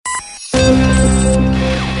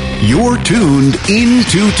You're tuned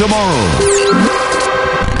into tomorrow.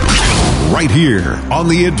 Right here on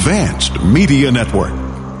the Advanced Media Network.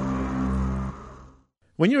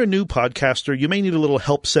 When you're a new podcaster, you may need a little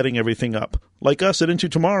help setting everything up. Like us at Into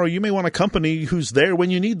Tomorrow, you may want a company who's there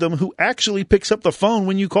when you need them, who actually picks up the phone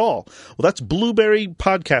when you call. Well, that's Blueberry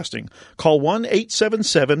Podcasting. Call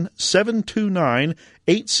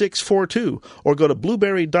 1-877-729-8642 or go to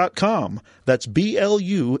blueberry.com. That's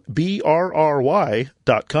BLUBRRY.com.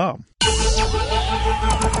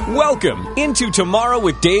 Welcome into Tomorrow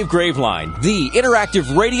with Dave Graveline, the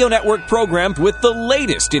interactive radio network program with the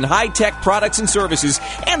latest in high-tech products and services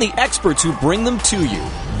and the experts who bring them to you.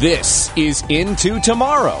 This is Into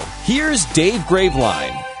Tomorrow. Here's Dave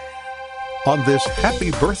Graveline. On this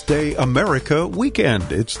Happy Birthday America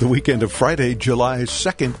weekend. It's the weekend of Friday, July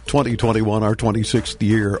 2nd, 2021, our 26th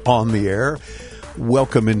year on the air.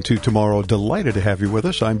 Welcome into Tomorrow. Delighted to have you with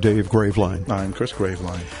us. I'm Dave Graveline. I'm Chris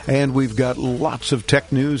Graveline. And we've got lots of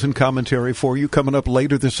tech news and commentary for you coming up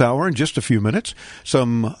later this hour in just a few minutes.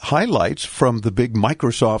 Some highlights from the big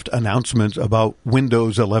Microsoft announcement about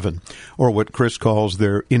Windows 11, or what Chris calls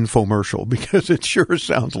their infomercial, because it sure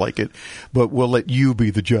sounds like it, but we'll let you be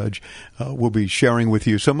the judge. We'll be sharing with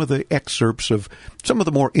you some of the excerpts of some of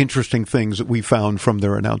the more interesting things that we found from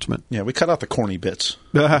their announcement. Yeah, we cut out the corny bits.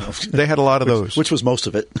 They had a lot of those. Which was most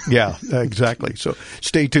of it. Yeah, exactly. So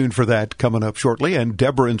stay tuned for that coming up shortly. And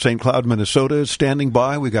Deborah in St. Cloud, Minnesota is standing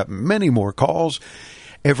by. We got many more calls.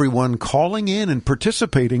 Everyone calling in and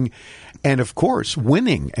participating and, of course,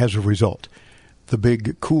 winning as a result. The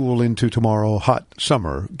big Cool Into Tomorrow Hot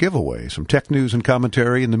Summer giveaway. Some tech news and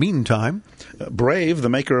commentary in the meantime. Brave, the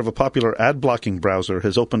maker of a popular ad-blocking browser,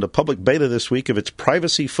 has opened a public beta this week of its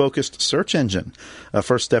privacy-focused search engine, a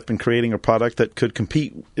first step in creating a product that could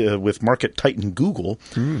compete with market titan Google.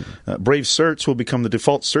 Brave Search will become the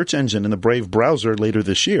default search engine in the Brave browser later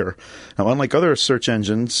this year. Now, unlike other search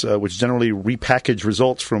engines, which generally repackage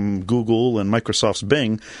results from Google and Microsoft's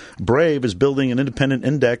Bing, Brave is building an independent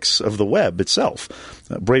index of the web itself.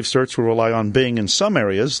 Brave Search will rely on Bing in some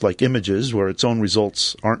areas, like images, where its own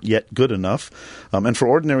results aren't yet good enough. And for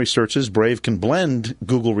ordinary searches, Brave can blend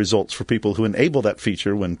Google results for people who enable that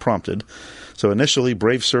feature when prompted. So initially,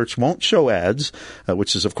 Brave Search won't show ads,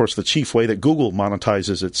 which is, of course, the chief way that Google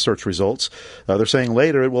monetizes its search results. They're saying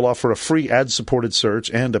later it will offer a free ad-supported search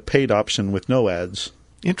and a paid option with no ads.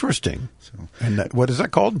 Interesting. And what is that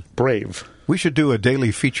called? Brave. We should do a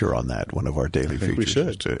daily feature on that, one of our daily features. We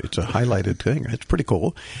should. It's a highlighted thing. It's pretty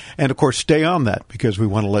cool. And, of course, stay on that because we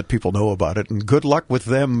want to let people know about it. And good luck with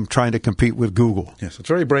them trying to compete with Google. Yes, it's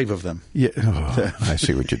very brave of them. Yeah, I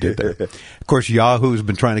see what you did there. Of course, Yahoo's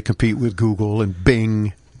been trying to compete with Google and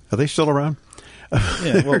Bing. Are they still around?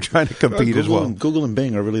 Yeah, They're trying to compete as well. Google and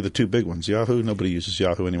Bing are really the two big ones. Yahoo, nobody uses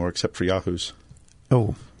Yahoo anymore except for Yahoos.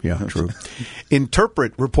 Oh, yeah, true.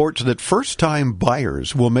 Interpret reports that first-time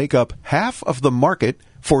buyers will make up half of the market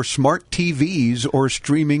for smart TVs or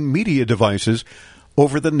streaming media devices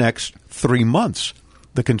over the next 3 months.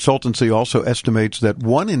 The consultancy also estimates that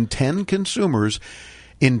 1 in 10 consumers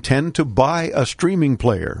intend to buy a streaming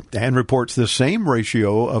player and reports the same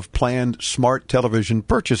ratio of planned smart television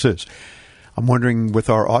purchases. I'm wondering, with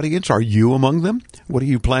our audience, are you among them? What are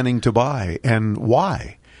you planning to buy and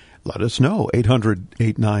why? Let us know,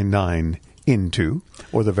 800-899-INTO,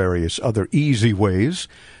 or the various other easy ways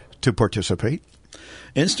to participate.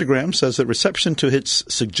 Instagram says that reception to its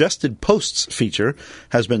suggested posts feature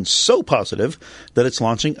has been so positive that it's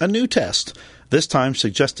launching a new test. This time,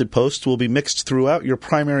 suggested posts will be mixed throughout your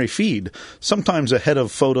primary feed, sometimes ahead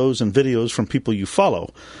of photos and videos from people you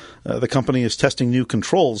follow. The company is testing new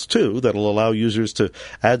controls, too, that will allow users to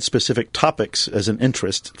add specific topics as an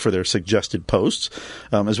interest for their suggested posts,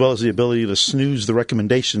 as well as the ability to snooze the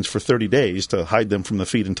recommendations for 30 days to hide them from the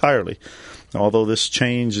feed entirely. Although this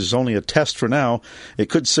change is only a test for now, it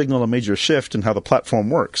could signal a major shift in how the platform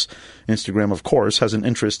works. Instagram, of course, has an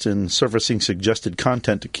interest in surfacing suggested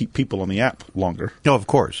content to keep people on the app longer. No, of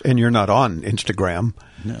course. And you're not on Instagram.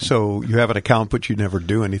 No. So you have an account, but you never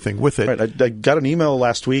do anything with it. Right. I got an email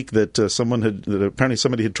last week that apparently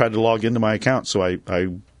somebody had tried to log into my account, so I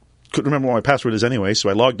couldn't remember what my password is anyway, so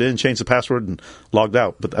I logged in, changed the password, and logged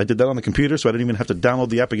out. But I did that on the computer, so I didn't even have to download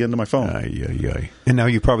the app again to my phone. And now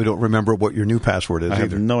you probably don't remember what your new password is either. I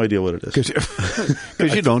have no idea what it is.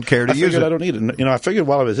 Because you don't care to use it. I don't need it. I figured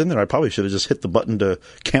while I was in there, I probably should have just hit the button to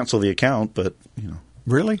cancel the account, but,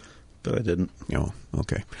 Really? But I didn't. Oh,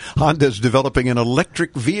 okay. Honda's developing an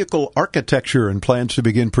electric vehicle architecture and plans to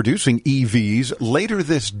begin producing EVs later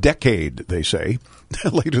this decade, they say.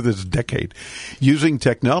 Later this decade. Using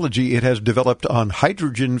technology it has developed on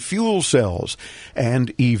hydrogen fuel cells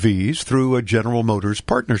and EVs through a General Motors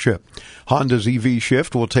partnership. Honda's EV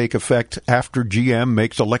shift will take effect after GM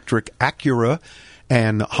makes electric Acura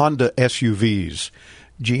and Honda SUVs.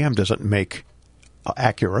 GM doesn't make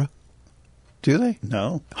Acura. Do they?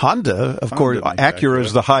 No. Honda, of course. Acura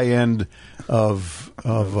is the high end of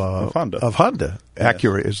Honda.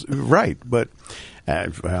 Acura is right, but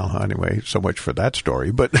well, anyway, so much for that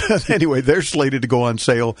story. But anyway, they're slated to go on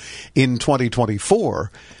sale in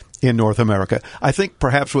 2024 in North America. I think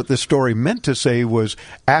perhaps what this story meant to say was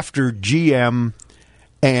after GM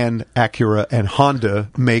and Acura and Honda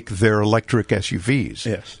make their electric SUVs.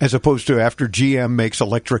 Yes. As opposed to after GM makes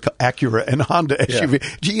electric Acura and Honda SUV.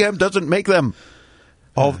 GM doesn't make them.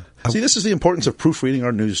 See, this is the importance of proofreading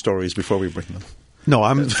our news stories before we bring them. No,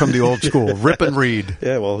 I'm from the old school. Rip and read.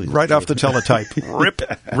 Yeah, well, right off the teletype. Rip,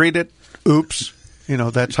 read it, oops. You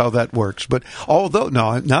know, that's how that works. But although,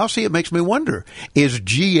 now see, it makes me wonder, is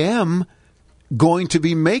GM going to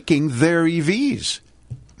be making their EVs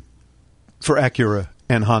for Acura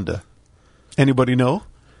and Honda? Anybody know?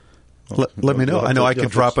 Let me know. I know I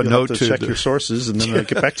could drop a note to check your sources and then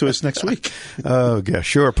get back to us next week. Oh, yeah,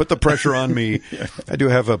 sure. Put the pressure on me. I do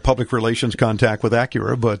have a public relations contact with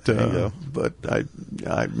Acura, but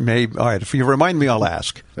I may. All right, if you remind me, I'll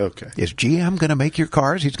ask. Okay. Is GM going to make your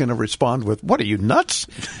cars? He's going to respond with, "What are you, nuts?"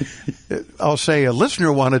 I'll say a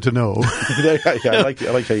listener wanted to know. I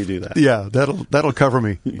like how you do that. Yeah, that'll cover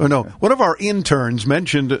me. Oh no, one of our interns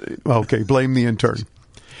mentioned. Okay, blame the intern.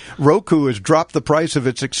 Roku has dropped the price of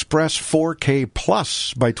its Express 4K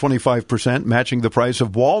Plus by 25%, matching the price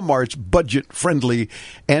of Walmart's budget-friendly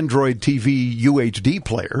Android TV UHD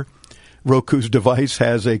player. Roku's device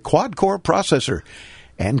has a quad-core processor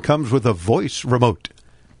and comes with a voice remote.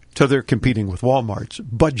 So they're competing with Walmart's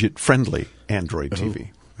budget-friendly Android TV.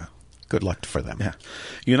 Good luck for them. Yeah.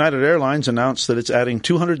 United Airlines announced that it's adding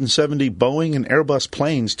 270 Boeing and Airbus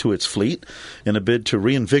planes to its fleet in a bid to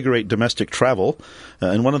reinvigorate domestic travel.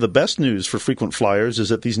 And one of the best news for frequent flyers is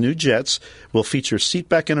that these new jets will feature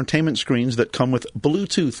seatback entertainment screens that come with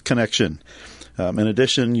Bluetooth connection. In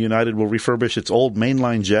addition, United will refurbish its old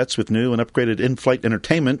mainline jets with new and upgraded in-flight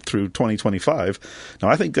entertainment through 2025. Now,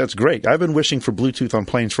 I think that's great. I've been wishing for Bluetooth on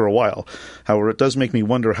planes for a while. However, it does make me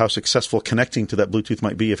wonder how successful connecting to that Bluetooth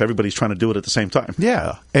might be if everybody's trying to do it at the same time.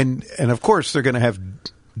 Yeah, and of course they're going to have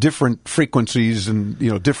different frequencies and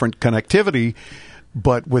different connectivity.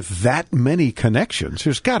 But with that many connections,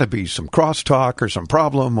 there's got to be some crosstalk or some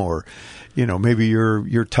problem, or maybe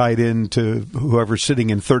you're tied into whoever's sitting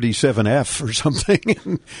in 37F or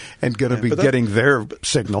something, and going to be getting their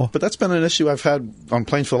signal. But that's been an issue I've had on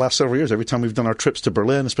planes for the last several years. Every time we've done our trips to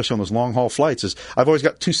Berlin, especially on those long haul flights, is I've always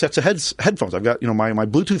got two sets of headphones. I've got my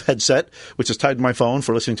Bluetooth headset, which is tied to my phone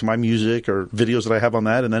for listening to my music or videos that I have on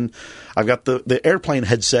that, and then I've got the airplane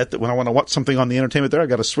headset that when I want to watch something on the entertainment there, I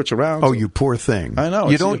got to switch around. Oh, you poor thing! I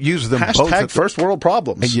know you don't use them both. Hashtag first world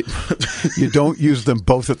problems. You don't use them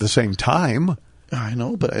both at the same time. I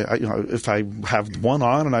know, but if I have one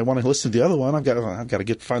on and I want to listen to the other one, I've got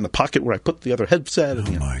to find the pocket where I put the other headset.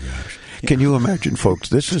 And, my gosh! Can you imagine, folks?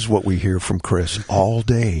 This is what we hear from Chris all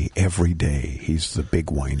day, every day. He's the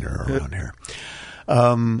big whiner around here.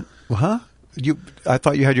 I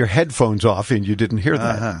thought you had your headphones off and you didn't hear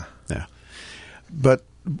that. Yeah, but.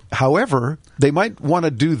 However, they might want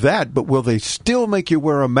to do that, but will they still make you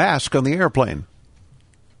wear a mask on the airplane?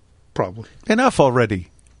 Probably. Enough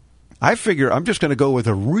already. I figure I'm just going to go with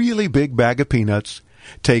a really big bag of peanuts,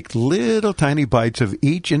 take little tiny bites of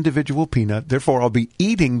each individual peanut. Therefore, I'll be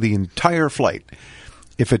eating the entire flight.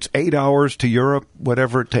 If it's 8 hours to Europe,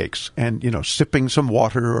 whatever it takes, and, sipping some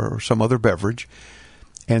water or some other beverage,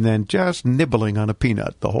 and then just nibbling on a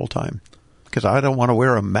peanut the whole time. Because I don't want to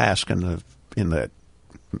wear a mask in the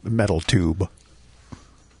metal tube.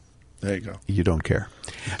 There you go. You don't care.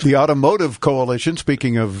 The Automotive Coalition,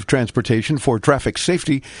 speaking of transportation for traffic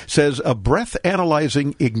safety, says a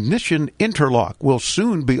breath-analyzing ignition interlock will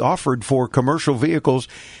soon be offered for commercial vehicles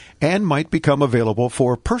and might become available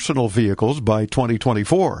for personal vehicles by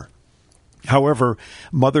 2024. However,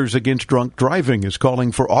 Mothers Against Drunk Driving is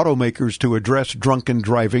calling for automakers to address drunken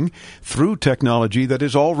driving through technology that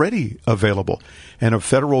is already available. And a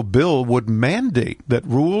federal bill would mandate that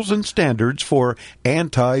rules and standards for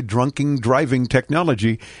anti-drunken driving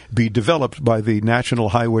technology be developed by the National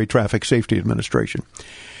Highway Traffic Safety Administration.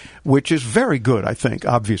 Which is very good, I think.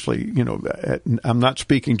 Obviously, I'm not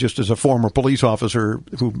speaking just as a former police officer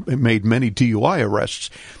who made many DUI arrests.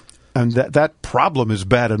 And that problem is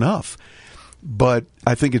bad enough. But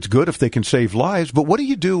I think it's good if they can save lives. But what do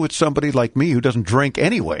you do with somebody like me who doesn't drink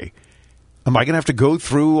anyway? Am I going to have to go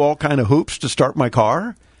through all kind of hoops to start my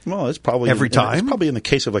car? Well, it's probably every time. It's probably in the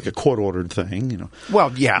case of like a court-ordered thing,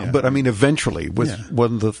 Well, yeah, but I mean, eventually, with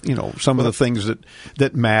one of the some of the things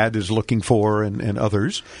that MAD is looking for and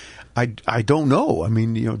others, I don't know. I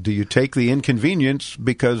mean, do you take the inconvenience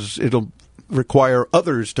because it'll require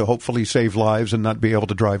others to hopefully save lives and not be able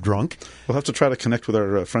to drive drunk? We'll have to try to connect with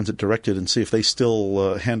our friends at Directed and see if they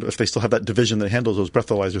still have that division that handles those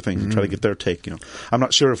breathalyzer things and try to get their take. I'm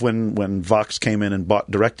not sure if when Vox came in and bought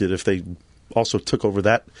Directed, if they also took over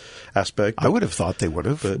that aspect. I would have thought they would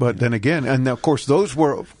have, but then again, and of course those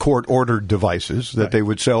were court-ordered devices that they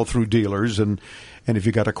would sell through dealers, and if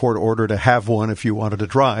you got a court order to have one if you wanted to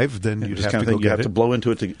drive, then you'd have to go get it. You have to blow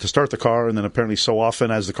into it to start the car, and then apparently so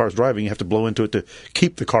often as the car's driving, you have to blow into it to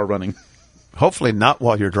keep the car running. Hopefully not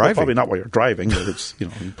while you're driving. Well, probably not while you're driving, but it's you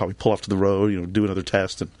probably pull off to the road, do another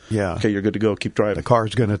test, and okay, you're good to go. Keep driving. The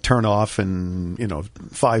car's going to turn off in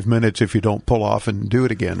 5 minutes if you don't pull off and do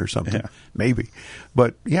it again or something. Yeah. Maybe,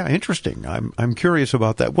 but yeah, interesting. I'm curious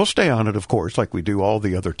about that. We'll stay on it, of course, like we do all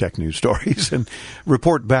the other tech news stories, and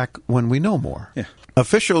report back when we know more. Yeah.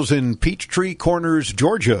 Officials in Peachtree Corners,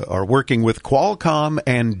 Georgia, are working with Qualcomm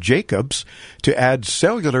and Jacobs to add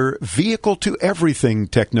cellular vehicle-to-everything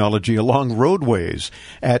technology along roadways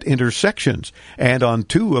at intersections and on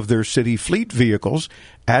 2 of their city fleet vehicles,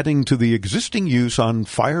 adding to the existing use on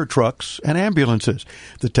fire trucks and ambulances.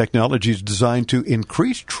 The technology is designed to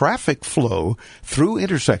increase traffic flow through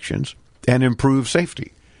intersections and improve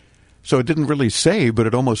safety. So it didn't really say, but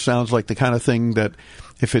it almost sounds like the kind of thing that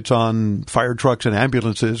if it's on fire trucks and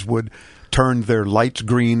ambulances would turn their lights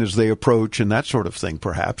green as they approach and that sort of thing,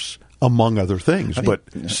 perhaps, among other things.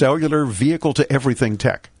 Cellular vehicle-to-everything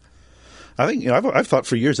tech. I think I've thought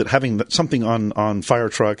for years that having something on fire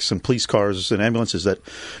trucks and police cars and ambulances that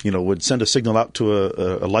would send a signal out to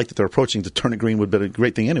a light that they're approaching to turn it green would be a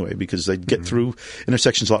great thing anyway, because they'd get through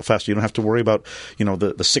intersections a lot faster. You don't have to worry about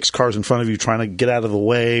the 6 cars in front of you trying to get out of the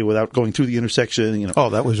way without going through the intersection. Oh,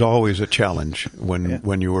 that was always a challenge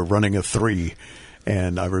when you were running a 3.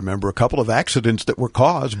 And I remember a couple of accidents that were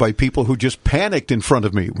caused by people who just panicked in front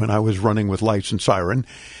of me when I was running with lights and siren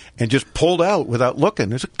and just pulled out without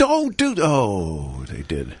looking. It's like, don't do that. Oh, they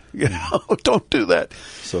did. Don't do that.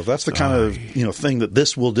 So if that's the kind of thing that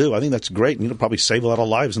this will do, I think that's great. And it'll probably save a lot of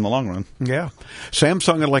lives in the long run. Yeah.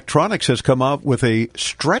 Samsung Electronics has come out with a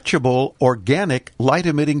stretchable organic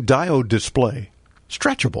light-emitting diode display.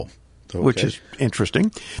 Stretchable. Okay. Which is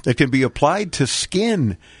interesting. That can be applied to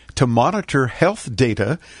skin to monitor health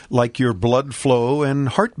data like your blood flow and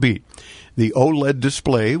heartbeat. The OLED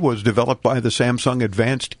display was developed by the Samsung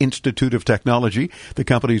Advanced Institute of Technology, the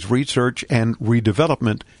company's research and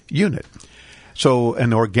redevelopment unit. So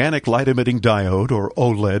an organic light-emitting diode, or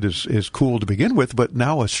OLED, is cool to begin with, but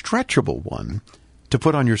now a stretchable one to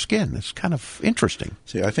put on your skin. It's kind of interesting.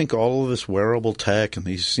 See, I think all of this wearable tech and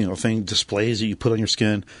these displays that you put on your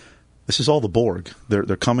skin, this is all the Borg. They're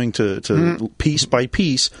coming to piece by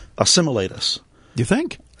piece assimilate us. You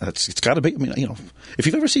think? It's got to be. If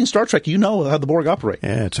you've ever seen Star Trek, you know how the Borg operate.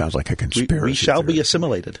 Yeah, it sounds like a conspiracy. We shall be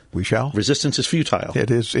assimilated. We shall. Resistance is futile. It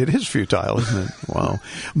is futile, isn't it? Wow.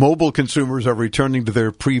 Mobile consumers are returning to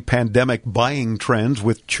their pre-pandemic buying trends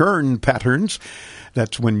with churn patterns.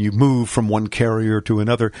 That's when you move from one carrier to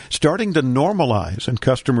another, starting to normalize and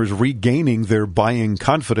customers regaining their buying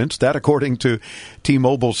confidence. That, according to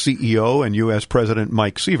T-Mobile CEO and U.S. President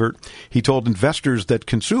Mike Sievert. He told investors that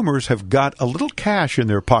consumers have got a little cash in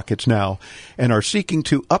their pockets now and are seeking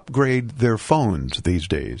to upgrade their phones these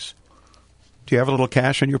days. Do you have a little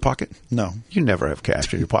cash in your pocket? No. You never have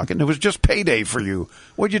cash in your pocket. And it was just payday for you.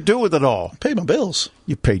 What'd you do with it all? Paid my bills.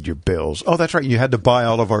 You paid your bills. Oh, that's right. You had to buy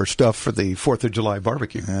all of our stuff for the 4th of July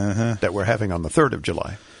barbecue that we're having on the 3rd of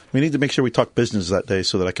July. We need to make sure we talk business that day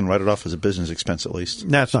so that I can write it off as a business expense at least.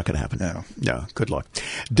 No, it's not going to happen. No, good luck.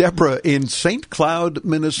 Deborah in St. Cloud,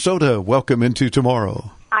 Minnesota. Welcome into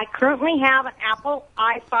Tomorrow. I currently have an Apple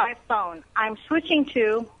i5 phone. I'm switching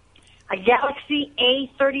to a Galaxy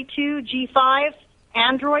A32 G5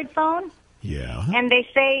 Android phone. Yeah. And they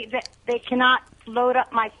say that they cannot load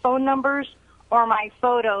up my phone numbers or my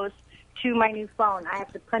photos to my new phone. I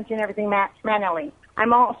have to punch in everything manually.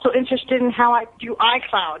 I'm also interested in how I do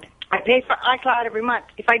iCloud. I pay for iCloud every month.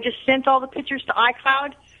 If I just sent all the pictures to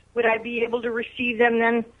iCloud, would I be able to receive them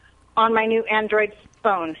then on my new Android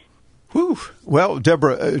phone? Whew. Well,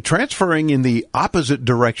 Deborah, transferring in the opposite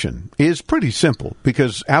direction is pretty simple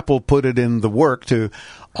because Apple put it in the work to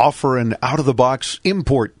offer an out-of-the-box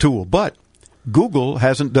import tool. But Google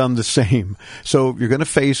hasn't done the same, so you're going to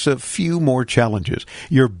face a few more challenges.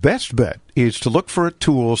 Your best bet is to look for a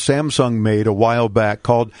tool Samsung made a while back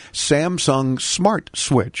called Samsung Smart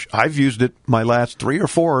Switch. I've used it my last 3 or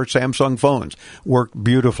 4 Samsung phones. Worked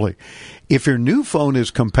beautifully. If your new phone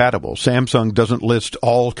is compatible, Samsung doesn't list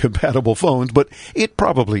all compatible phones, but it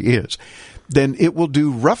probably is, then it will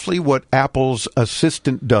do roughly what Apple's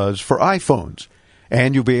Assistant does for iPhones,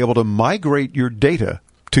 and you'll be able to migrate your data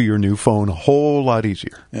to your new phone a whole lot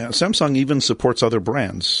easier. Yeah, Samsung even supports other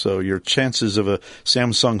brands, so your chances of a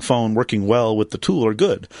Samsung phone working well with the tool are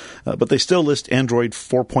good. But they still list Android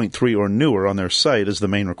 4.3 or newer on their site as the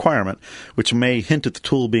main requirement, which may hint at the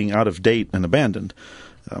tool being out of date and abandoned.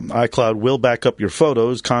 iCloud will back up your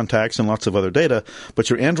photos, contacts, and lots of other data, but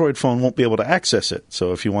your Android phone won't be able to access it.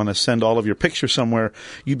 So if you want to send all of your pictures somewhere,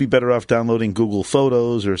 you'd be better off downloading Google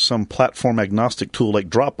Photos or some platform-agnostic tool like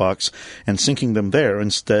Dropbox and syncing them there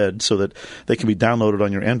instead so that they can be downloaded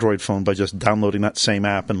on your Android phone by just downloading that same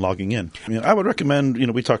app and logging in. I would recommend,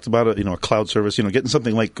 we talked about it, a cloud service, getting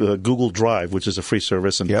something like Google Drive, which is a free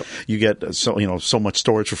service, and you get so much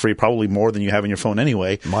storage for free, probably more than you have in your phone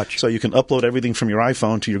anyway. Much. So you can upload everything from your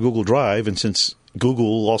iPhone to your Google Drive, and since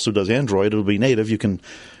Google also does Android, it'll be native. You can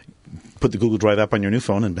put the Google Drive app on your new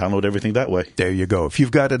phone and download everything that way. There you go. If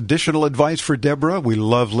you've got additional advice for Deborah, we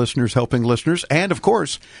love listeners helping listeners. And, of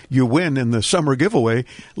course, you win in the summer giveaway.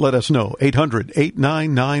 Let us know.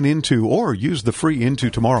 800-899-INTO or use the free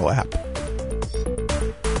Into Tomorrow app.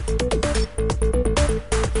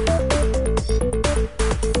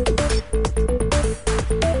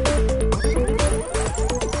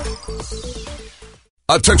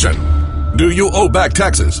 Attention! Do you owe back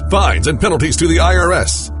taxes, fines, and penalties to the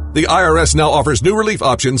IRS? The IRS now offers new relief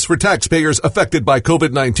options for taxpayers affected by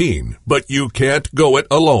COVID-19, but you can't go it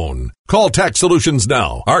alone. Call Tax Solutions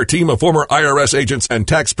now. Our team of former IRS agents and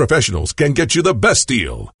tax professionals can get you the best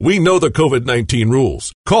deal. We know the COVID-19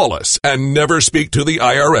 rules. Call us and never speak to the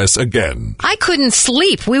IRS again. I couldn't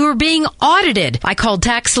sleep. We were being audited. I called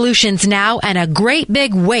Tax Solutions now, and a great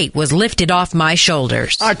big weight was lifted off my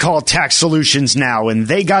shoulders. I called Tax Solutions now, and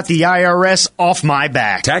they got the IRS off my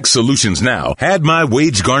back. Tax Solutions now had my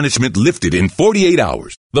wage garnishment lifted in 48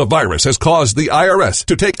 hours. The virus has caused the IRS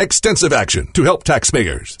to take extensive action to help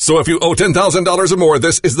taxpayers. So if you owe $10,000 or more,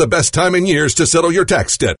 this is the best time in years to settle your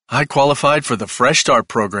tax debt. I qualified for the Fresh Start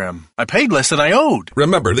program. I paid less than I owed.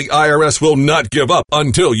 Remember, the IRS will not give up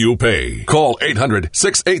until you pay. Call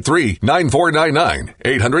 800-683-9499.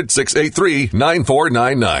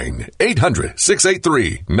 800-683-9499.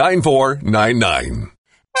 800-683-9499.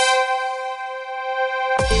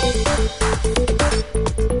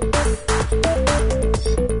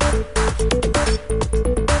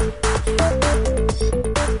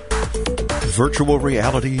 Virtual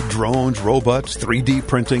reality, drones, robots, 3D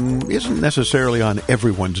printing isn't necessarily on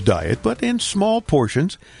everyone's diet, but in small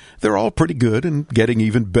portions, they're all pretty good and getting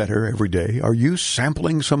even better every day. Are you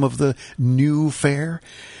sampling some of the new fare?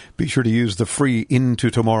 Be sure to use the free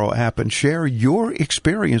Into Tomorrow app and share your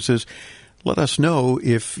experiences. Let us know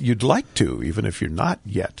if you'd like to, even if you're not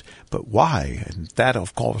yet, but why. And that,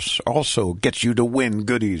 of course, also gets you to win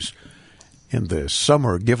goodies in the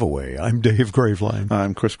summer giveaway. I'm Dave Graveline.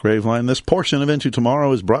 I'm Chris Graveline. This portion of Into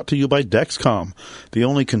Tomorrow is brought to you by Dexcom, the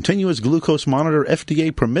only continuous glucose monitor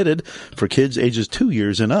FDA permitted for kids ages 2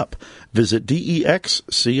 years and up. Visit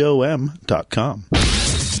DEXCOM.com.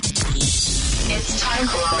 It's time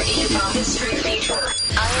for our IFA History feature.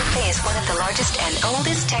 IFA is one of the largest and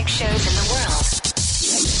oldest tech shows in the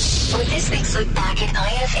world. With this week's look back at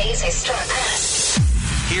IFA's historic past.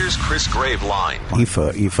 Here's Chris Graveline.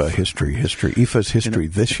 IFA history. IFA's history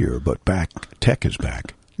this year, but tech is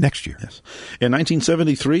back next year. Yes. In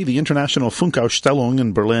 1973, the International Funkausstellung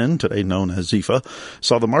in Berlin, today known as IFA,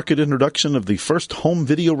 saw the market introduction of the first home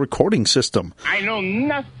video recording system. I know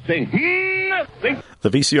nothing. The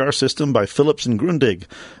VCR system by Philips and Grundig.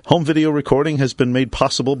 Home video recording has been made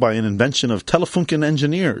possible by an invention of Telefunken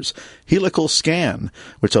engineers, helical scan,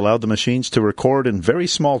 which allowed the machines to record in very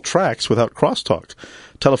small tracks without crosstalk.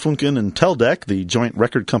 Telefunken and Teldec, the joint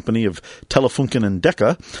record company of Telefunken and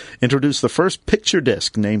Decca, introduced the first picture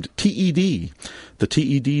disc named TED. The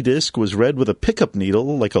TED disc was read with a pickup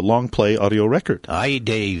needle like a long-play audio record. Hi,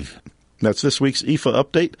 Dave. That's this week's IFA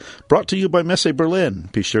update, brought to you by Messe Berlin.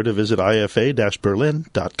 Be sure to visit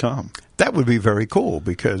ifa-berlin.com. That would be very cool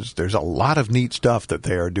because there's a lot of neat stuff that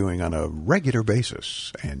they are doing on a regular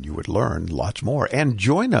basis, and you would learn lots more. And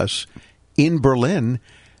join us in Berlin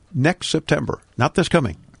next September. Not this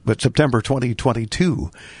coming, but September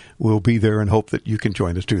 2022. We'll be there and hope that you can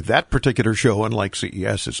join us too. That particular show, unlike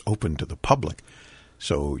CES, is open to the public.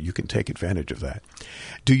 So you can take advantage of that.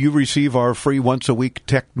 Do you receive our free once-a-week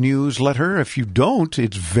tech newsletter? If you don't,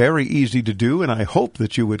 it's very easy to do, and I hope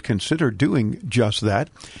that you would consider doing just that.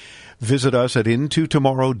 Visit us at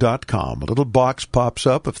intotomorrow.com. A little box pops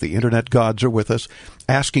up, if the internet gods are with us,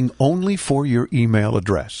 asking only for your email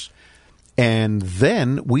address. And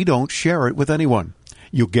then we don't share it with anyone.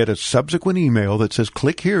 You'll get a subsequent email that says,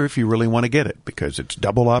 click here if you really want to get it, because it's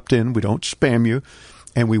double opt-in. We don't spam you,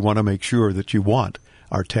 and we want to make sure that you want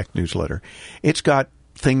our tech newsletter. It's got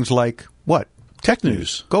things like, what? Tech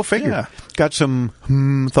news. Go figure. Yeah. Got some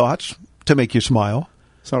thoughts to make you smile.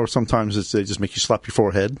 So sometimes they just make you slap your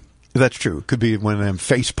forehead. That's true. It could be one of them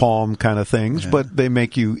face palm kind of things, but they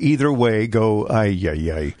make you either way go,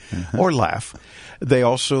 ay, or laugh. They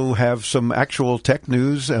also have some actual tech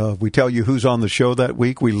news. We tell you who's on the show that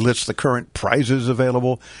week. We list the current prizes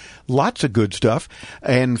available. Lots of good stuff.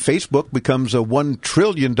 And Facebook becomes a $1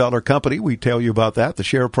 trillion company. We tell you about that. The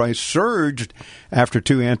share price surged after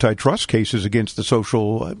 2 antitrust cases against the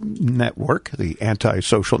social network. The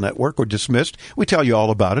anti-social network were dismissed. We tell you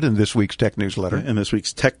all about it in this week's tech newsletter. In this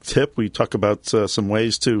week's tech tip, we talk about some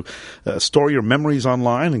ways to store your memories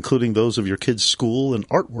online, including those of your kids' school and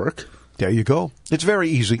artwork. There you go. It's very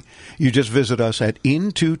easy. You just visit us at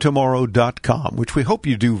intotomorrow.com, which we hope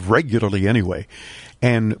you do regularly anyway,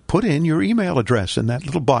 and put in your email address in that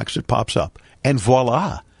little box that pops up. And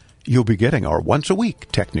voila, you'll be getting our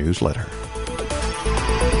once-a-week tech newsletter.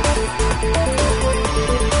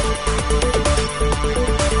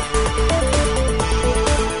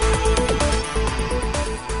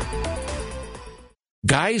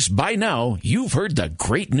 Guys, by now, you've heard the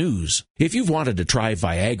great news. If you've wanted to try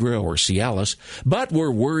Viagra or Cialis, but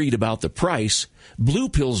were worried about the price, Blue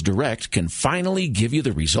Pills Direct can finally give you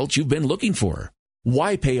the results you've been looking for.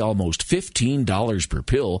 Why pay almost $15 per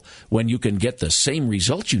pill when you can get the same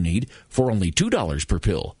results you need for only $2 per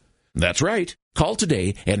pill? That's right. Call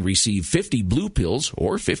today and receive 50 blue pills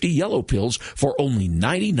or 50 yellow pills for only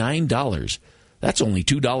 $99. That's only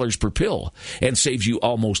 $2 per pill and saves you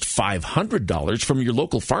almost $500 from your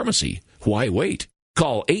local pharmacy. Why wait?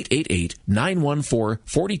 Call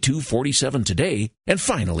 888-914-4247 today and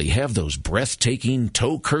finally have those breathtaking,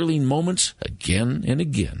 toe-curling moments again and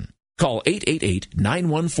again. Call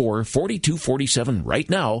 888-914-4247 right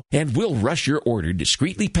now and we'll rush your order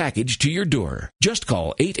discreetly packaged to your door. Just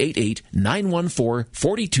call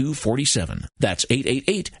 888-914-4247. That's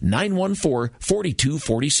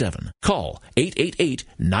 888-914-4247. Call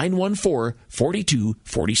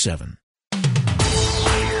 888-914-4247.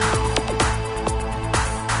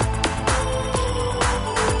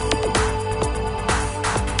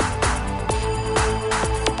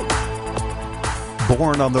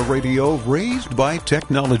 Born on the radio, raised by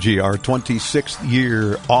technology, our 26th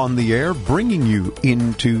year on the air, bringing you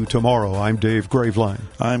Into Tomorrow. I'm Dave Graveline.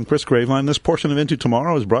 I'm Chris Graveline. This portion of Into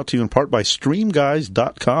Tomorrow is brought to you in part by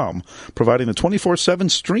StreamGuys.com, providing the 24/7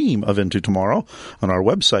 stream of Into Tomorrow on our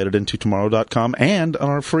website at intotomorrow.com and on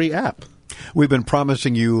our free app. We've been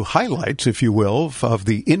promising you highlights, if you will, of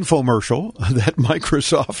the infomercial that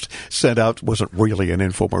Microsoft sent out. Wasn't really an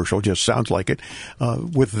infomercial, just sounds like it,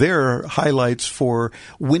 with their highlights for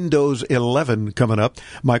Windows 11 coming up.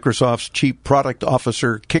 Microsoft's Chief Product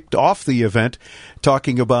Officer kicked off the event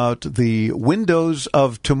talking about the Windows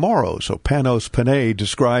of tomorrow. So Panos Panay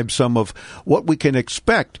described some of what we can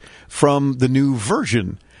expect from the new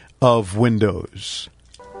version of Windows.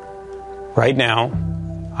 Right now,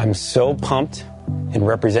 I'm so pumped in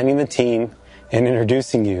representing the team and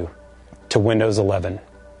introducing you to Windows 11.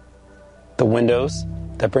 The Windows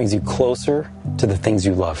that brings you closer to the things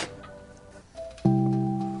you love.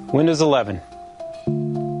 Windows 11.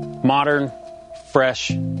 Modern,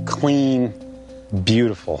 fresh, clean,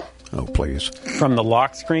 beautiful. Oh, please. From the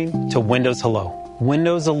lock screen to Windows Hello.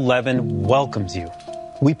 Windows 11 welcomes you.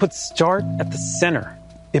 We put Start at the center.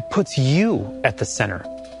 It puts you at the center.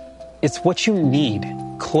 It's what you need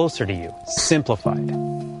closer to you, simplified.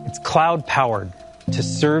 It's cloud-powered to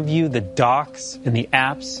serve you the docs and the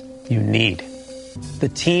apps you need. The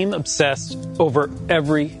team obsessed over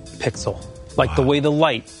every pixel, like the way the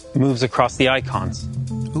light moves across the icons,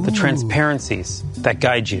 the transparencies that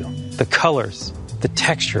guide you, the colors, the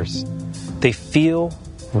textures. They feel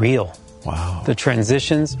real. Wow. The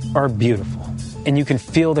transitions are beautiful, and you can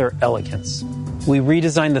feel their elegance. We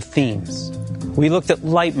redesigned the themes. We looked at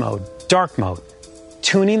light mode, dark mode,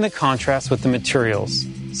 tuning the contrast with the materials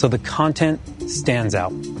so the content stands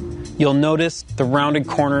out. You'll notice the rounded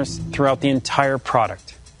corners throughout the entire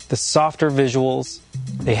product. The softer visuals,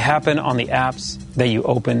 they happen on the apps that you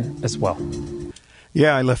open as well.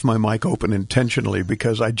 Yeah, I left my mic open intentionally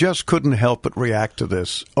because I just couldn't help but react to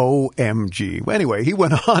this. OMG. Anyway, he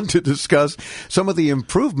went on to discuss some of the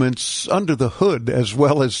improvements under the hood as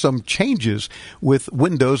well as some changes with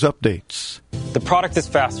Windows updates. The product is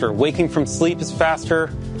faster. Waking from sleep is faster.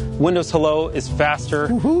 Windows Hello is faster.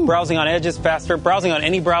 Woo-hoo. Browsing on Edge is faster. Browsing on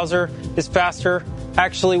any browser is faster.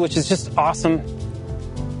 Actually, which is just awesome.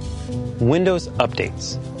 Windows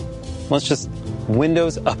updates.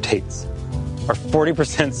 Windows updates are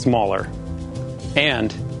 40% smaller,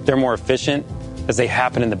 and they're more efficient as they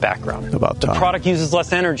happen in the background. About time. The product uses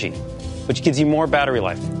less energy, which gives you more battery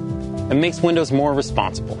life and makes Windows more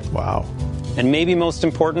responsible. Wow. And maybe most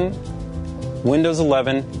important, Windows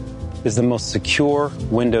 11 is the most secure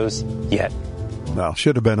Windows yet. Well,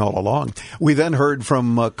 should have been all along. We then heard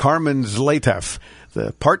from Carmen Zlatev,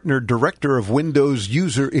 the partner director of Windows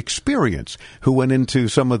User Experience, who went into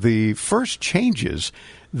some of the first changes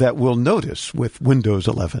that we'll notice with Windows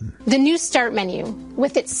 11. The new Start menu,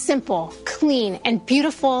 with its simple, clean, and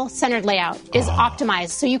beautiful centered layout, is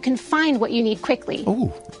optimized so you can find what you need quickly.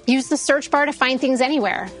 Ooh. Use the search bar to find things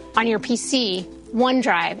anywhere, on your PC,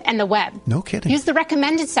 OneDrive, and the web. No kidding. Use the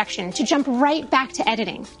recommended section to jump right back to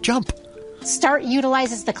editing. Jump. Start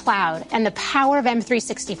utilizes the cloud and the power of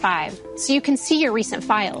M365 so you can see your recent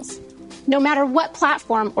files. No matter what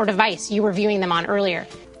platform or device you were viewing them on earlier,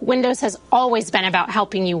 Windows has always been about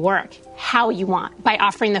helping you work how you want by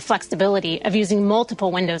offering the flexibility of using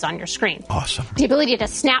multiple windows on your screen. Awesome. The ability to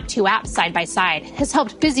snap two apps side by side has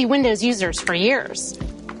helped busy Windows users for years.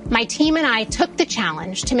 My team and I took the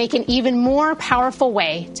challenge to make an even more powerful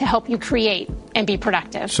way to help you create and be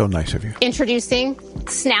productive. So nice of you. Introducing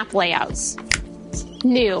Snap Layouts.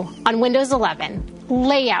 New on Windows 11,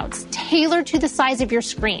 layouts tailored to the size of your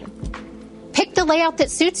screen. Pick the layout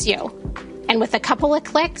that suits you, and with a couple of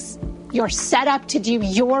clicks, you're set up to do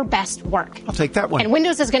your best work. I'll take that one. And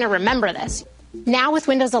Windows is going to remember this. Now with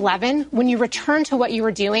Windows 11, when you return to what you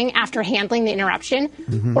were doing after handling the interruption,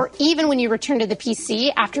 or even when you return to the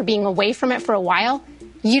PC after being away from it for a while,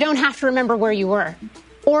 you don't have to remember where you were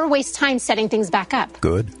or waste time setting things back up.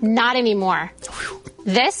 Good. Not anymore.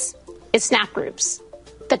 This is Snap Groups,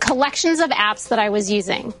 the collections of apps that I was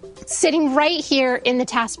using, sitting right here in the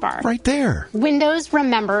taskbar. Right there. Windows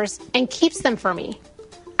remembers and keeps them for me.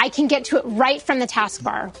 I can get to it right from the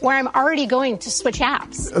taskbar, where I'm already going to switch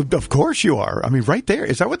apps. Of course you are. I mean, right there.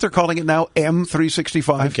 Is that what they're calling it now?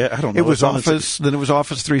 M365? I don't know. It was Office, then it was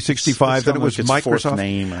Office 365, then it was Microsoft.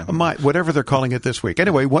 Name. Whatever they're calling it this week.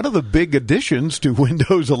 Anyway, one of the big additions to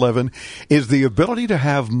Windows 11 is the ability to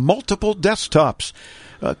have multiple desktops.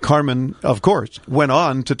 Carmen, of course, went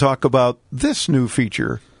on to talk about this new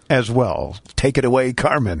feature as well. Take it away,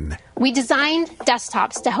 Carmen. We designed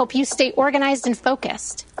desktops to help you stay organized and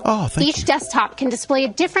focused. Oh, thank you. Each desktop can display a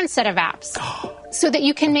different set of apps so that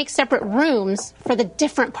you can make separate rooms for the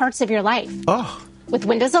different parts of your life. Oh. With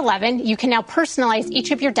Windows 11, you can now personalize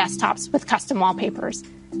each of your desktops with custom wallpapers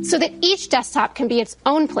so that each desktop can be its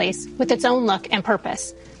own place with its own look and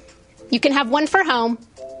purpose. You can have one for home,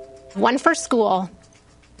 one for school,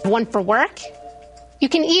 one for work. You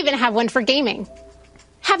can even have one for gaming.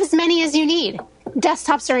 Have as many as you need.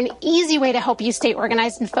 Desktops are an easy way to help you stay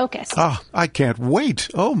organized and focused. I can't wait.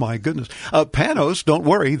 Oh, my goodness. Panos, don't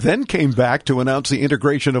worry, then came back to announce the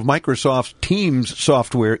integration of Microsoft's Teams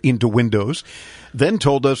software into Windows, then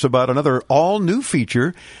told us about another all-new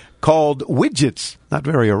feature called Widgets. Not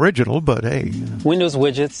very original, but hey. Windows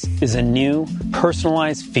Widgets is a new,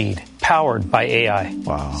 personalized feed powered by AI.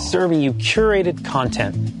 Wow. Serving you curated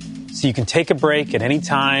content so you can take a break at any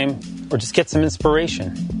time or just get some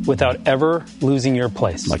inspiration without ever losing your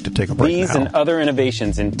place. Like to take a break These now. and other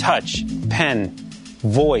innovations in touch, pen,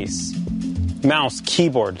 voice, mouse,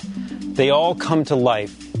 keyboard, they all come to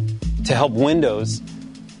life to help Windows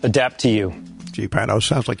adapt to you. Gee, Panos,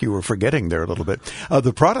 sounds like you were forgetting there a little bit.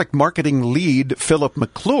 The product marketing lead, Philip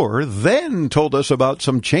McClure, then told us about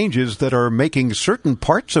some changes that are making certain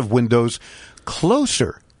parts of Windows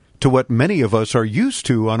closer to what many of us are used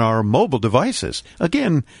to on our mobile devices.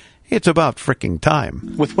 Again, it's about fricking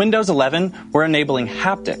time. With Windows 11, we're enabling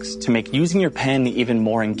haptics to make using your pen even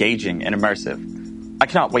more engaging and immersive. I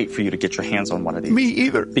cannot wait for you to get your hands on one of these. Me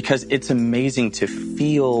either. Because it's amazing to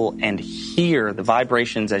feel and hear the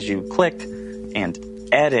vibrations as you click and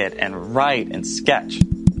edit and write and sketch.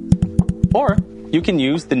 Or you can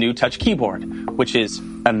use the new Touch keyboard, which is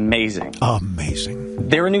amazing. Amazing.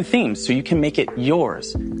 There are new themes, so you can make it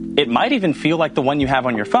yours. It might even feel like the one you have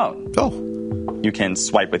on your phone. Oh. You can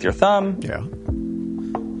swipe with your thumb. Yeah.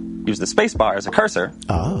 Use the space bar as a cursor.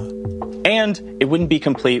 And it wouldn't be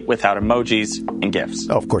complete without emojis and GIFs.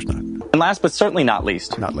 Oh, of course not. And last but certainly not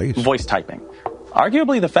least, voice typing.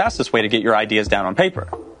 arguably the fastest way to get your ideas down on paper.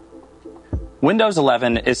 Windows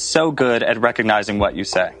 11 is so good at recognizing what you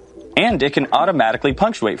say, and it can automatically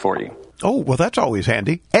punctuate for you. Oh, well, that's always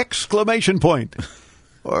handy. Exclamation point.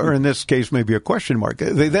 Or in this case, maybe a question mark.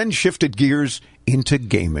 They then shifted gears into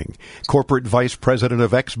gaming. Corporate Vice President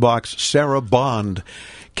of Xbox, Sarah Bond,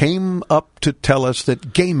 came up to tell us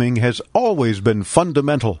that gaming has always been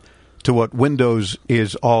fundamental to what Windows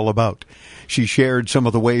is all about. She shared some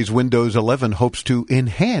of the ways Windows 11 hopes to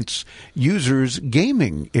enhance users'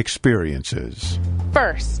 gaming experiences.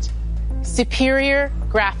 First, superior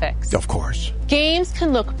graphics. Of course. Games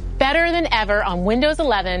can look better than ever on Windows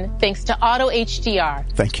 11 thanks to Auto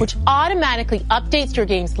HDR, which automatically updates your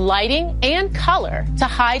game's lighting and color to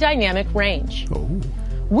high dynamic range.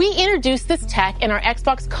 We introduced this tech in our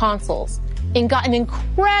Xbox consoles and got an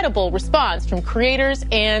incredible response from creators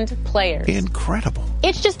and players. Incredible.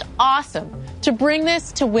 It's just awesome to bring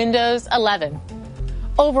this to Windows 11.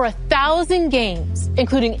 Over 1,000 games,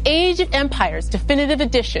 including Age of Empires Definitive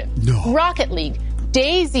Edition, Rocket League,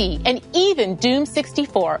 DayZ, and even Doom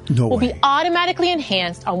 64 will be automatically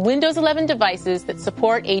enhanced on Windows 11 devices that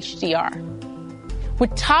support HDR.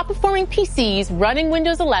 With top-performing PCs running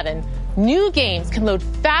Windows 11, new games can load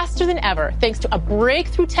faster than ever thanks to a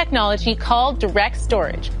breakthrough technology called Direct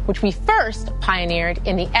Storage, which we first pioneered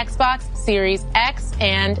in the Xbox Series X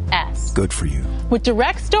and S. Good for you. With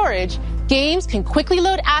Direct Storage, games can quickly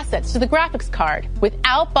load assets to the graphics card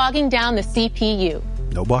without bogging down the CPU.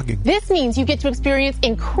 No bogging. This means you get to experience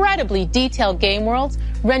incredibly detailed game worlds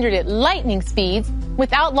rendered at lightning speeds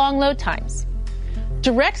without long load times.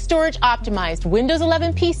 Direct Storage optimized Windows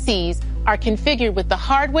 11 PCs are configured with the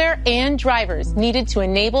hardware and drivers needed to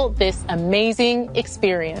enable this amazing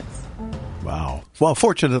experience. Wow. Well,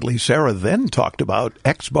 fortunately, Sarah then talked about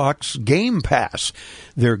Xbox Game Pass,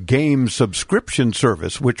 their game subscription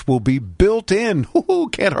service, which will be built in,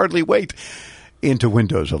 can't hardly wait, into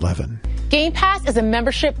Windows 11. Game Pass is a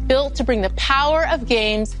membership built to bring the power of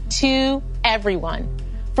games to everyone.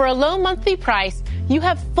 For a low monthly price, you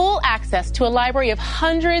have full access to a library of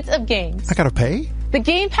hundreds of games. I gotta pay? The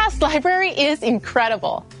Game Pass library is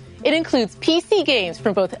incredible. It includes PC games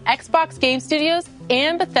from both Xbox Game Studios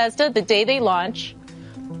and Bethesda the day they launch,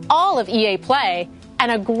 all of EA Play,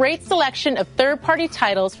 and a great selection of third-party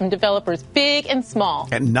titles from developers big and small.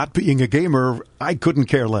 And not being a gamer, I couldn't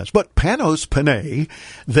care less. But Panos Panay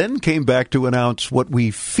then came back to announce what we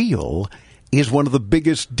feel is one of the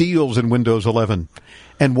biggest deals in Windows 11,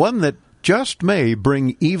 and one that just may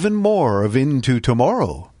bring even more of Into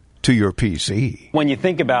Tomorrow to your PC. When you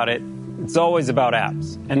think about it, it's always about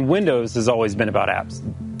apps, and Windows has always been about apps.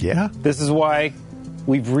 Yeah. This is why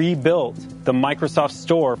we've rebuilt the Microsoft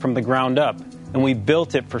Store from the ground up, and we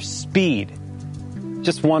built it for speed.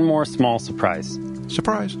 Just one more small surprise.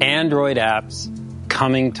 Surprise. Android apps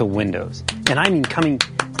coming to Windows. And I mean coming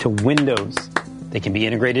to Windows. They can be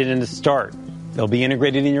integrated into Start. They'll be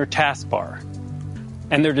integrated in your taskbar.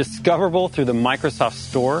 And they're discoverable through the Microsoft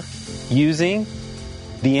Store using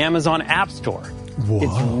the Amazon App Store. Whoa.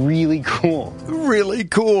 It's really cool. Really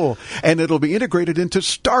cool. And it'll be integrated into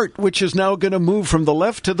Start, which is now going to move from the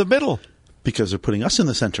left to the middle. Because they're putting us in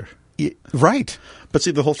the center. Right. But see,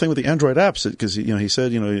 the whole thing with the Android apps, because he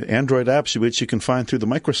said, Android apps which you can find through the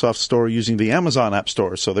Microsoft Store using the Amazon App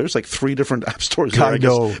Store. So there's like 3 different app stores there, I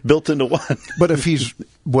guess, built into one. But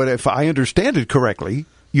if I understand it correctly,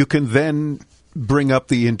 you can then bring up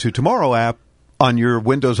the Into Tomorrow app on your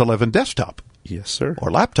Windows 11 desktop. Yes, sir. Or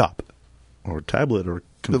laptop. Or tablet or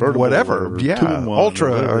convertible. Whatever. Or yeah.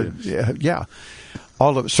 Ultra. Yeah.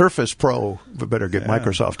 All of Surface Pro. We better get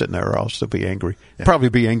Microsoft in there or else they'll be angry. Yeah. Probably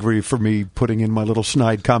be angry for me putting in my little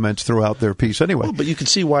snide comments throughout their piece anyway. Well, but you can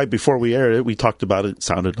see why before we aired it, we talked about it. It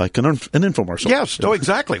sounded like an infomercial. Yes,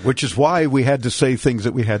 exactly. Which is why we had to say things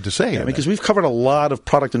that we had to say. Yeah, because we've covered a lot of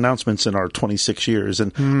product announcements in our 26 years.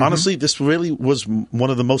 And honestly, this really was one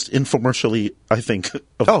of the most infomercially, I think,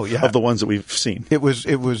 of the ones that we've seen. It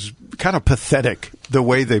was kind of pathetic the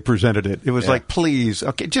way they presented it. It was like, please,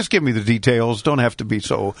 okay, just give me the details. Don't have to be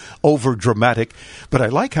so over dramatic. But I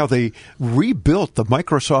like how they rebuilt the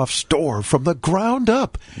Microsoft Store from the ground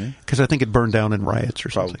up, because I think it burned down in riots or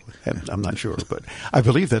something. I'm not sure, but I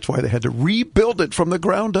believe that's why they had to rebuild it from the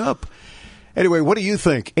ground up. Anyway, what do you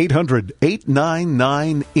think?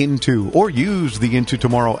 800-899-INTO, or use the Into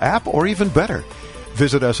Tomorrow app, or even better,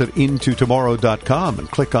 visit us at intotomorrow.com and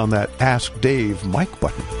click on that Ask Dave mic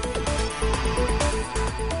button.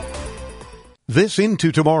 This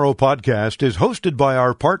Into Tomorrow podcast is hosted by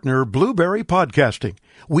our partner, Blueberry Podcasting.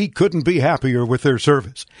 We couldn't be happier with their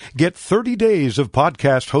service. Get 30 days of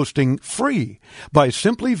podcast hosting free by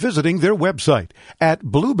simply visiting their website at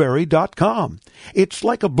blueberry.com. It's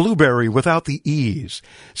like a blueberry without the E's.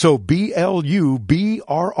 So BLUBRRY.com.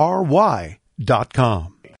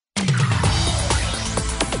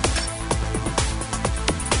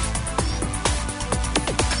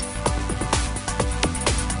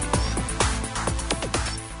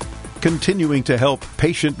 Continuing to help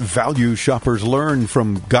patient value shoppers learn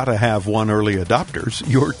from gotta have one early adopters,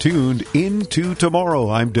 you're tuned Into Tomorrow.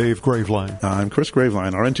 I'm Dave Graveline. I'm Chris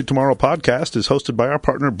Graveline. Our Into Tomorrow podcast is hosted by our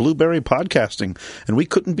partner Blueberry Podcasting, and we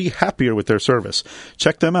couldn't be happier with their service.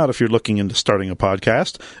 Check them out if you're looking into starting a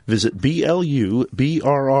podcast. Visit BLUBRRY.com.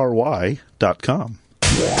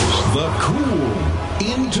 The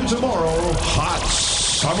cool Into Tomorrow Hot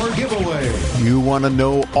Summer Giveaway. You want to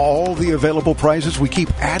know all the available prizes? We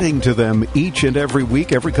keep adding to them each and every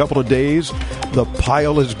week, every couple of days. The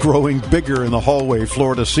pile is growing bigger in the hallway,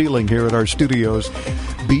 floor to ceiling here at our studios.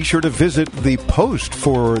 Be sure to visit the post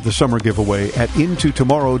for the summer giveaway at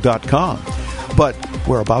intotomorrow.com. But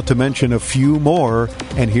we're about to mention a few more,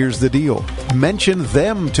 and here's the deal. Mention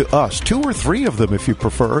them to us, 2 or 3 of them if you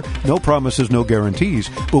prefer. No promises, no guarantees.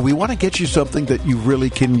 But we want to get you something that you really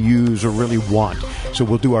can use or really want. So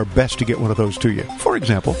we'll do our best to get one of those to you. For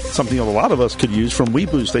example, something a lot of us could use from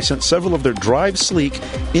WeBoost. They sent several of their Drive Sleek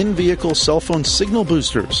in-vehicle cell phone signal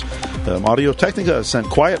boosters. Audio-Technica sent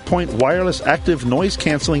Quiet Point wireless active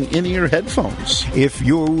noise-canceling in-ear headphones. If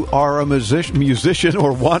you are a musician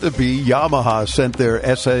or want to be, Yamaha sent their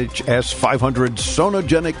SHS 500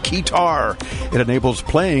 Sonogenic Keytar. It enables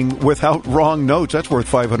playing without wrong notes. That's worth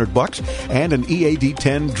 $500. And an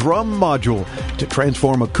EAD10 drum module to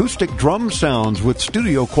transform acoustic drum sounds with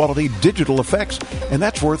studio-quality digital effects. And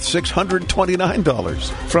that's worth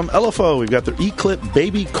 $629. From LFO, we've got their eClip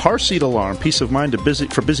Baby Car Seat Alarm. Peace of mind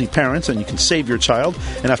for busy parents, and you can save your child.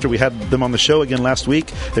 And after we had them on the show again last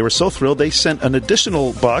week, they were so thrilled they sent an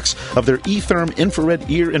additional box of their eTherm infrared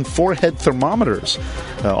ear and forehead thermometers.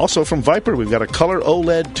 Also from Viper, we've got a color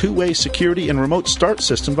OLED two-way security and remote start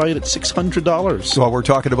system valued at $600. While we're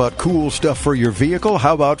talking about cool stuff for your vehicle,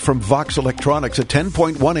 how about from Vox Electronics, a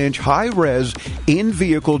 10.1-inch high-res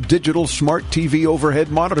in-vehicle digital smart TV overhead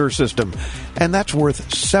monitor system, and that's worth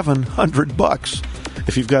 $700.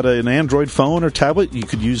 If you've got an Android phone or tablet, you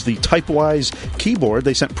could use the TypeWise keyboard.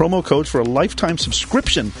 They sent promo codes for a lifetime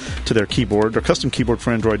subscription to their keyboard, their custom keyboard for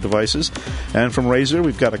Android devices. And from Razer,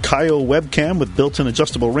 we've got a Kaio webcam with built-in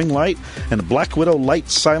adjustable ring light and a Black Widow light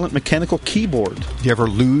silent mechanical keyboard. Do you ever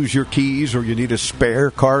lose your keys or you need a spare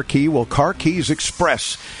car key? Well, Car Keys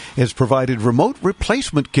Express has provided remote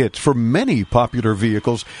replacement kits for many popular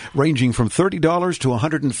vehicles, ranging from $30 to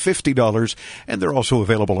 $150, and they're also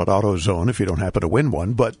available at AutoZone if you don't happen to win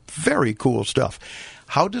one, but very cool stuff.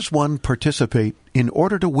 How does one participate in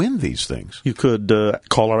order to win these things? You could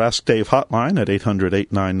call our Ask Dave hotline at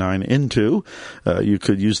 800-899-INTO. You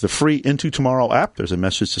could use the free Into Tomorrow app. There's a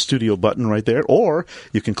message to studio button right there. Or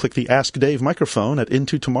you can click the Ask Dave microphone at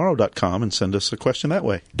intotomorrow.com and send us a question that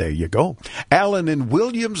way. There you go. Alan in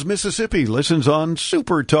Williams, Mississippi listens on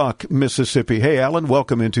Super Talk Mississippi. Hey, Alan,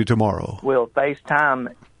 welcome Into Tomorrow. Will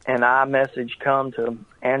FaceTime and iMessage come to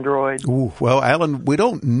Android? Ooh, well, Alan, we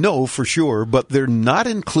don't know for sure, but they're not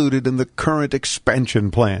included in the current expansion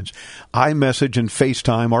plans. iMessage and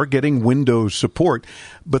FaceTime are getting Windows support,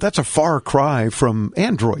 but that's a far cry from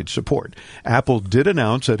Android support. Apple did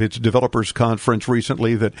announce at its developers conference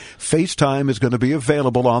recently that FaceTime is going to be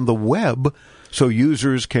available on the web, so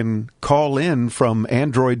users can call in from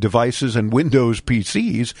Android devices and Windows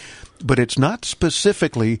PCs, but it's not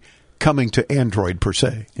specifically coming to Android per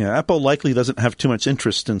se. Yeah, Apple likely doesn't have too much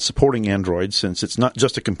interest in supporting Android since it's not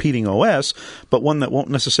just a competing OS, but one that won't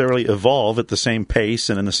necessarily evolve at the same pace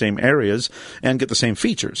and in the same areas and get the same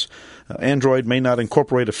features. Android may not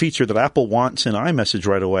incorporate a feature that Apple wants in iMessage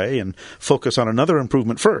right away and focus on another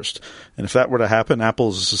improvement first. And if that were to happen,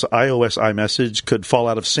 Apple's iOS iMessage could fall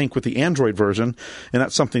out of sync with the Android version, and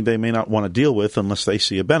that's something they may not want to deal with unless they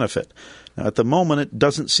see a benefit. Now, at the moment, it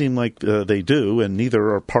doesn't seem like they do, and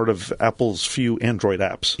neither are part of Apple's few Android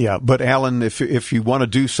apps. Yeah, but Alan, if you want to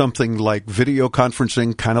do something like video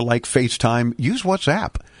conferencing, kind of like FaceTime, use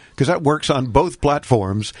WhatsApp, because that works on both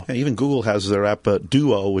platforms. Yeah, even Google has their app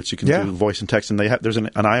Duo, which you can do voice and text, and there's an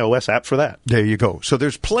iOS app for that. There you go. So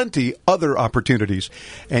there's plenty other opportunities,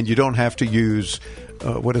 and you don't have to use,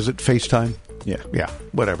 FaceTime? Yeah,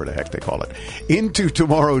 whatever the heck they call it.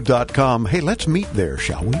 IntoTomorrow.com. Hey, let's meet there,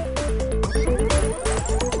 shall we?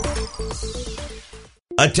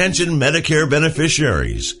 Attention Medicare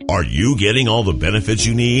beneficiaries. Are you getting all the benefits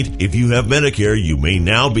you need? If you have Medicare, you may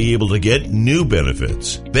now be able to get new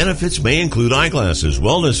benefits. Benefits may include eyeglasses,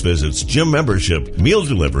 wellness visits, gym membership, meal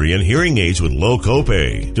delivery, and hearing aids with low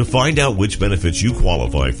copay. To find out which benefits you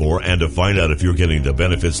qualify for and to find out if you're getting the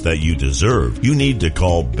benefits that you deserve, you need to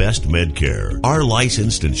call Best Medcare. Our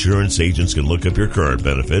licensed insurance agents can look up your current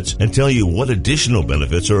benefits and tell you what additional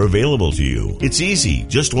benefits are available to you. It's easy,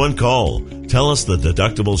 just one call. Tell us the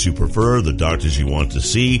deductibles you prefer, the doctors you want to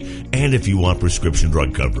see, and if you want prescription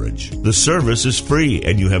drug coverage. The service is free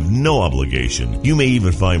and you have no obligation. You may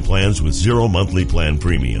even find plans with 0 monthly plan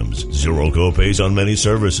premiums, 0 copays on many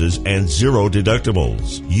services, and 0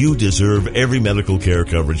 deductibles. You deserve every medical care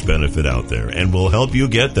coverage benefit out there, and we'll help you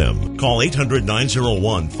get them. Call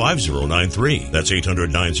 800-901-5093. That's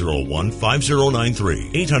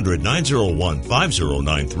 800-901-5093.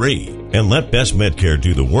 800-901-5093. And let Best Medcare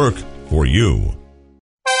do the work for you.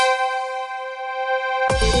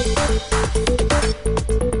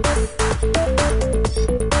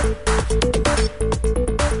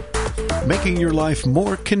 Making your life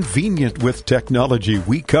more convenient with technology.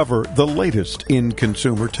 We cover the latest in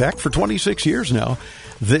consumer tech for 26 years now.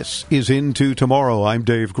 This is Into Tomorrow. I'm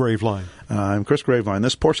Dave Graveline. I'm Chris Graveline.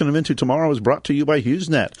 This portion of Into Tomorrow is brought to you by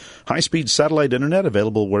HughesNet. High-speed satellite internet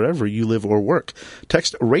available wherever you live or work.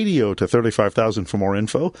 Text radio to 35,000 for more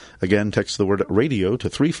info. Again, text the word radio to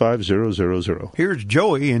 35000. Here's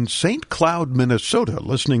Joey in St. Cloud, Minnesota,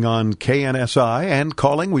 listening on KNSI and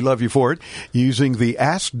calling, we love you for it, using the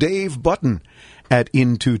Ask Dave button at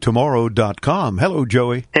intotomorrow.com. Hello,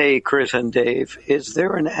 Joey. Hey, Chris and Dave. Is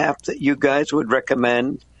there an app that you guys would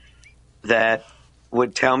recommend that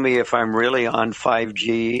would tell me if I'm really on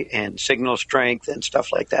 5G and signal strength and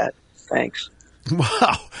stuff like that? Thanks.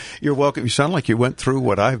 Wow. You're welcome. You sound like you went through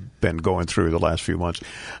what I've been going through the last few months.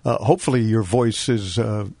 Hopefully your voice is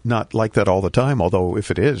not like that all the time, although if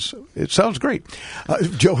it is, it sounds great.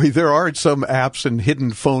 Joey, there are some apps and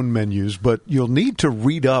hidden phone menus, but you'll need to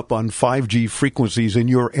read up on 5G frequencies in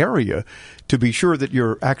your area to be sure that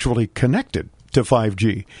you're actually connected to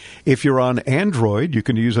 5G. If you're on Android, you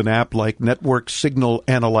can use an app like Network Signal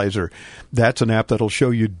Analyzer. That's an app that'll show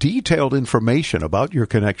you detailed information about your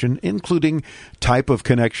connection, including type of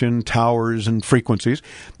connection, towers, and frequencies.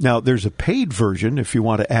 Now, there's a paid version if you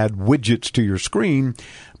want to add widgets to your screen,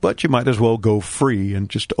 but you might as well go free and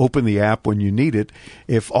just open the app when you need it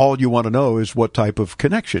if all you want to know is what type of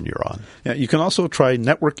connection you're on. Yeah, you can also try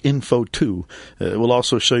Network Info 2. It will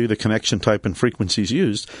also show you the connection type and frequencies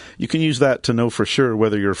used. You can use that to know for sure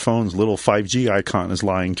whether your phone's little 5G icon is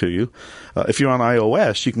lying to you. If you're on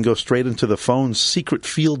iOS, you can go straight into the phone's secret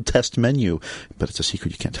field test menu, but it's a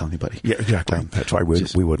secret you can't tell anybody. Yeah, exactly. That's why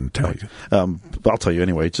we wouldn't tell you. I'll tell you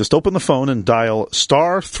anyway. Just open the phone and dial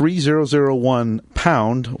star 3001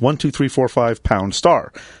 pound 12345 pound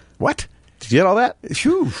star. What? Did you get all that?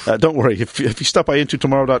 Phew. Don't worry. If you stop by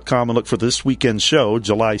intotomorrow.com and look for this weekend's show,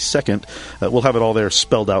 July 2nd, we'll have it all there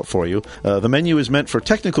spelled out for you. The menu is meant for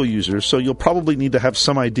technical users, so you'll probably need to have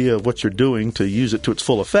some idea of what you're doing to use it to its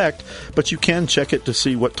full effect, but you can check it to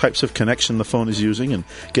see what types of connection the phone is using and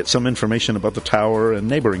get some information about the tower and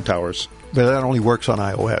neighboring towers. But that only works on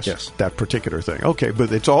iOS, yes, that particular thing. Okay,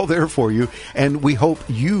 but it's all there for you, and we hope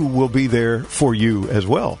you will be there for you as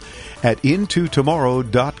well at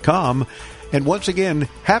intotomorrow.com. And once again,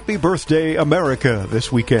 happy birthday, America,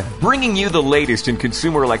 this weekend. Bringing you the latest in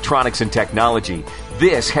consumer electronics and technology,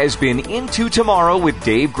 this has been Into Tomorrow with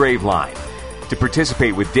Dave Graveline. To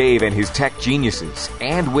participate with Dave and his tech geniuses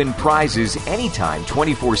and win prizes anytime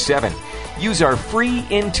 24/7, use our free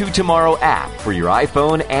Into Tomorrow app for your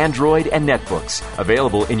iPhone, Android, and netbooks.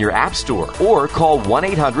 Available in your app store or call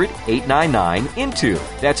 1-800-899-INTO.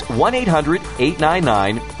 That's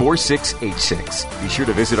 1-800-899-4686. Be sure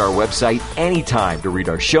to visit our website anytime to read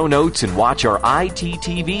our show notes and watch our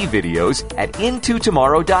ITTV videos at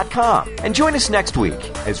intotomorrow.com. And join us next week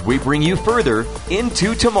as we bring you further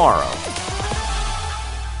Into Tomorrow.